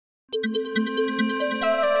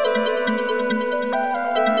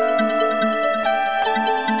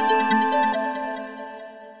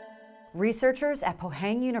Researchers at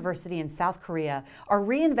Pohang University in South Korea are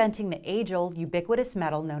reinventing the age-old ubiquitous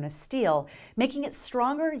metal known as steel, making it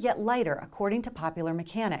stronger yet lighter according to popular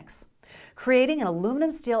mechanics. Creating an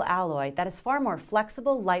aluminum steel alloy that is far more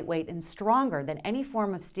flexible, lightweight, and stronger than any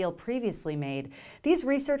form of steel previously made, these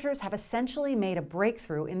researchers have essentially made a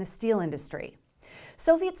breakthrough in the steel industry.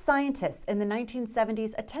 Soviet scientists in the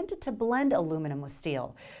 1970s attempted to blend aluminum with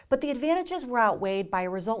steel, but the advantages were outweighed by a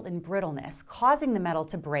result in brittleness, causing the metal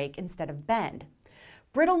to break instead of bend.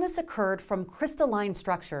 Brittleness occurred from crystalline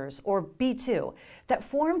structures, or B2, that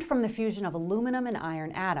formed from the fusion of aluminum and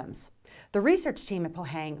iron atoms. The research team at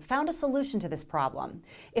Pohang found a solution to this problem.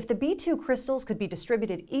 If the B2 crystals could be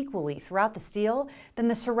distributed equally throughout the steel, then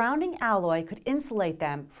the surrounding alloy could insulate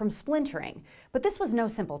them from splintering. But this was no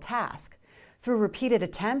simple task. Through repeated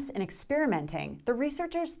attempts and experimenting, the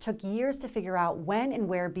researchers took years to figure out when and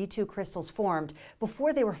where B2 crystals formed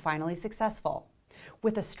before they were finally successful.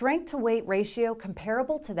 With a strength-to-weight ratio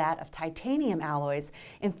comparable to that of titanium alloys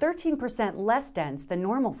and 13% less dense than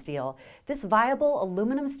normal steel, this viable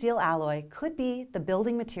aluminum steel alloy could be the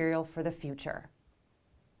building material for the future.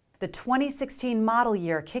 The 2016 model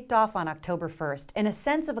year kicked off on October 1st, and a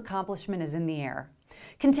sense of accomplishment is in the air.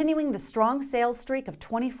 Continuing the strong sales streak of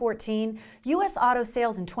 2014, U.S. auto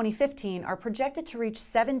sales in 2015 are projected to reach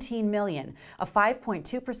 17 million, a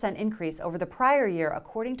 5.2% increase over the prior year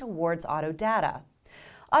according to Ward's Auto data.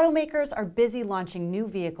 Automakers are busy launching new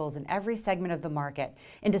vehicles in every segment of the market,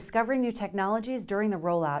 and discovering new technologies during the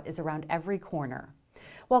rollout is around every corner.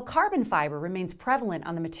 While carbon fiber remains prevalent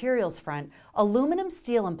on the materials front, aluminum,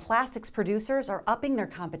 steel, and plastics producers are upping their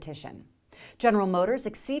competition. General Motors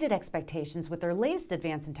exceeded expectations with their latest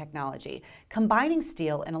advance in technology, combining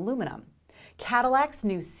steel and aluminum. Cadillac's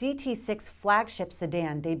new CT6 flagship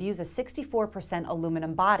sedan debuts a 64%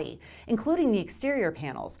 aluminum body, including the exterior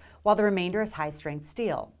panels, while the remainder is high-strength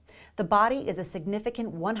steel. The body is a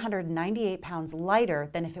significant 198 pounds lighter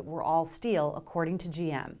than if it were all steel, according to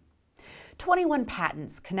GM. 21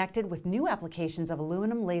 patents connected with new applications of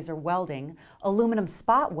aluminum laser welding, aluminum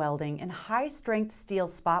spot welding, and high-strength steel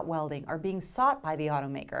spot welding are being sought by the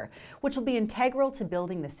automaker, which will be integral to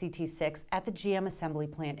building the CT6 at the GM assembly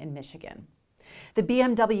plant in Michigan. The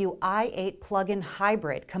BMW i8 plug-in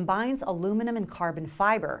hybrid combines aluminum and carbon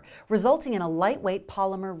fiber, resulting in a lightweight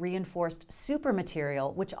polymer-reinforced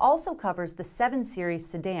supermaterial which also covers the 7 Series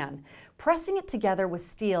sedan, pressing it together with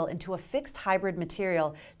steel into a fixed hybrid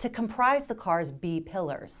material to comprise the car's B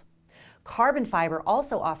pillars. Carbon fiber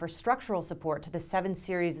also offers structural support to the 7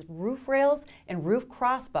 Series roof rails and roof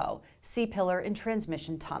crossbow, C-pillar, and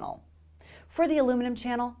transmission tunnel. For the Aluminum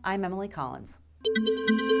Channel, I'm Emily Collins.